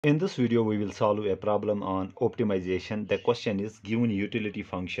In this video, we will solve a problem on optimization. The question is, given utility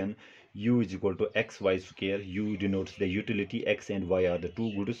function u is equal to xy square, u denotes the utility, x and y are the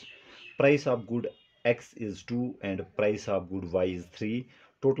two goods. Price of good x is 2 and price of good y is 3.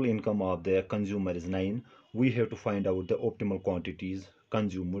 Total income of the consumer is 9. We have to find out the optimal quantities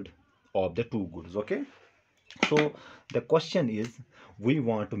consumed of the two goods. Okay. So the question is, we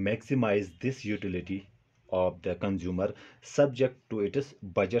want to maximize this utility of the consumer subject to its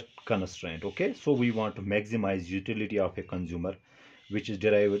budget constraint. Okay, so we want to maximize utility of a consumer which is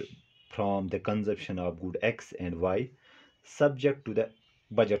derived from the consumption of good x and y subject to the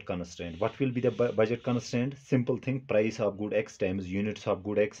budget constraint. What will be the budget constraint? Simple thing, price of good x times units of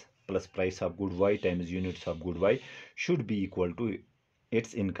good x plus price of good y times units of good y should be equal to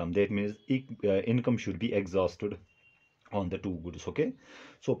its income. That means income should be exhausted on the two goods. Okay,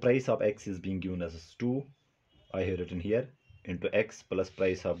 so price of x is being given as 2, I have written here, into x plus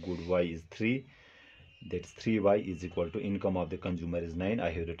price of good y is 3, that's 3y is equal to income of the consumer is 9,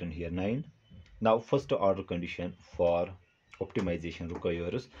 I have written here 9. Now first order condition for optimization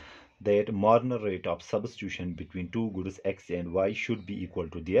requires that marginal rate of substitution between two goods x and y should be equal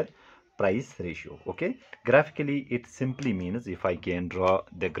to their price ratio. Okay, graphically it simply means, if I can draw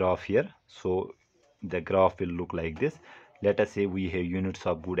the graph here, so the graph will look like this. Let us say we have units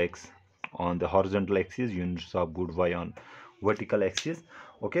of good x on the horizontal axis, units of good y on vertical axis.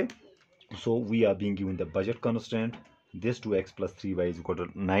 Okay, so we are being given the budget constraint, this 2x plus 3y is equal to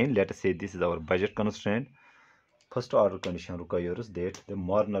 9. Let us say this is our budget constraint. First order condition requires that the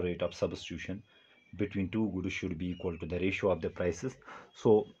marginal rate of substitution between two goods should be equal to the ratio of the prices.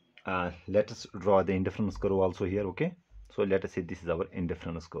 So let us draw the indifference curve also here. Okay, so let us say this is our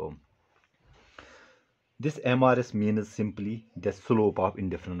indifference curve. This MRS means simply the slope of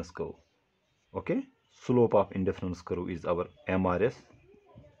indifference curve. Okay, slope of indifference curve is our MRS,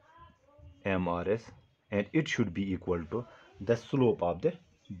 and it should be equal to the slope of the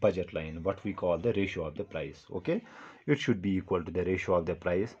budget line, what we call the ratio of the price. Okay, it should be equal to the ratio of the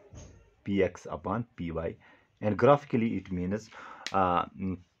price px upon py, and graphically it means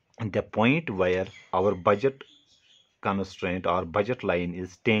the point where our budget constraint or budget line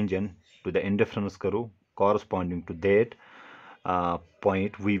is tangent to the indifference curve, corresponding to that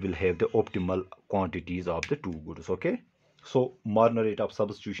point we will have the optimal quantities of the two goods. Okay, so marginal rate of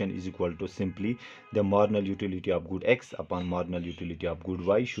substitution is equal to simply the marginal utility of good x upon marginal utility of good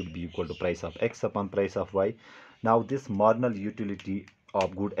y should be equal to price of x upon price of y. Now this marginal utility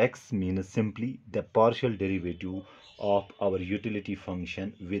of good x means simply the partial derivative of our utility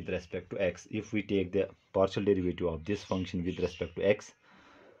function with respect to x. If we take the partial derivative of this function with respect to x,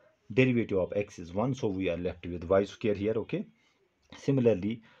 derivative of x is 1, so we are left with y square here. Okay,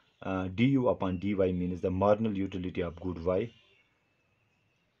 similarly du upon dy means the marginal utility of good y.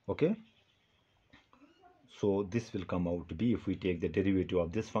 Okay, so this will come out to be, if we take the derivative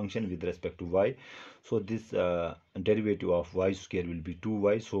of this function with respect to y, so this derivative of y square will be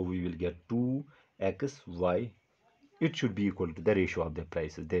 2y, so we will get 2xy. It should be equal to the ratio of the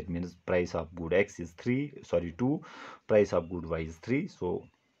prices. That means price of good x is 2, price of good y is 3, so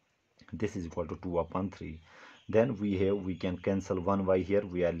this is equal to 2 upon 3. Then we can cancel 1y here,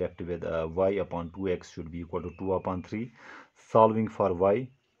 we are left with y upon 2x should be equal to 2 upon 3. Solving for y,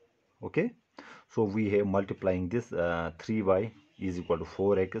 okay, so we have multiplying this 3y is equal to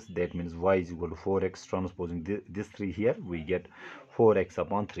 4x, that means y is equal to 4x. Transposing this 3 here, we get 4x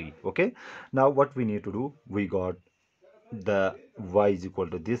upon 3. Okay, now what we need to do, we got the y is equal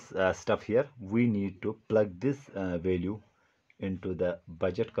to this stuff here, we need to plug this value into the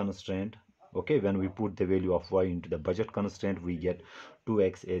budget constraint. Okay, when we put the value of y into the budget constraint, we get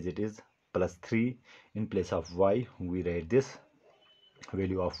 2x as it is plus 3. In place of y, we write this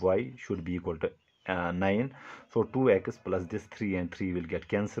value of y should be equal to 9. So 2x plus this 3 and 3 will get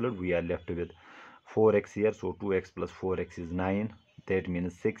cancelled, we are left with 4x here, so 2x plus 4x is 9. That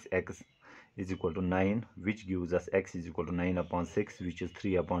means 6x is equal to 9, which gives us x is equal to 9 upon 6, which is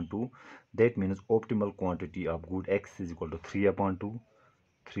 3 upon 2. That means optimal quantity of good x is equal to 3 upon 2,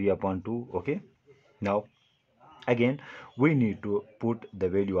 3 upon 2. Okay, now again we need to put the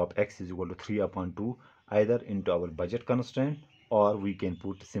value of x is equal to 3 upon 2 either into our budget constraint, or we can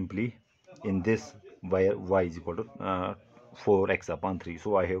put simply in this where y is equal to 4x upon 3.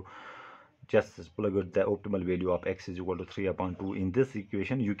 So I have just plugged the optimal value of x is equal to 3 upon 2 in this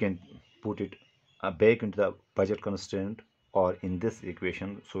equation. You can put it back into the budget constraint or in this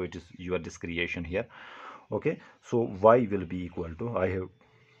equation, so it is your discretion here. Okay, so y will be equal to, I have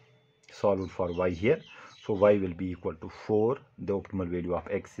solved for y here, so y will be equal to 4. The optimal value of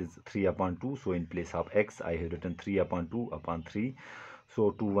x is 3 upon 2, so in place of x I have written 3 upon 2 upon 3.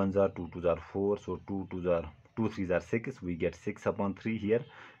 So 2 ones are 2 twos are 4. So 2 twos are 2 threes are 6. We get 6 upon 3 here,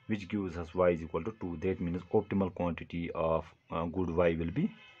 which gives us y is equal to 2. That means optimal quantity of good y will be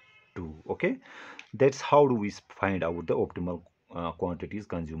 2. Okay, that's how do we find out the optimal quantities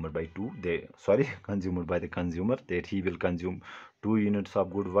consumed by consumed by the consumer, that he will consume 2 units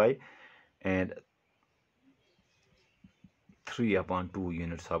of good y and 3 upon 2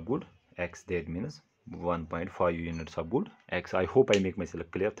 units of good x. That means 1.5 units of good x. I hope I make myself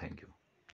clear. Thank you.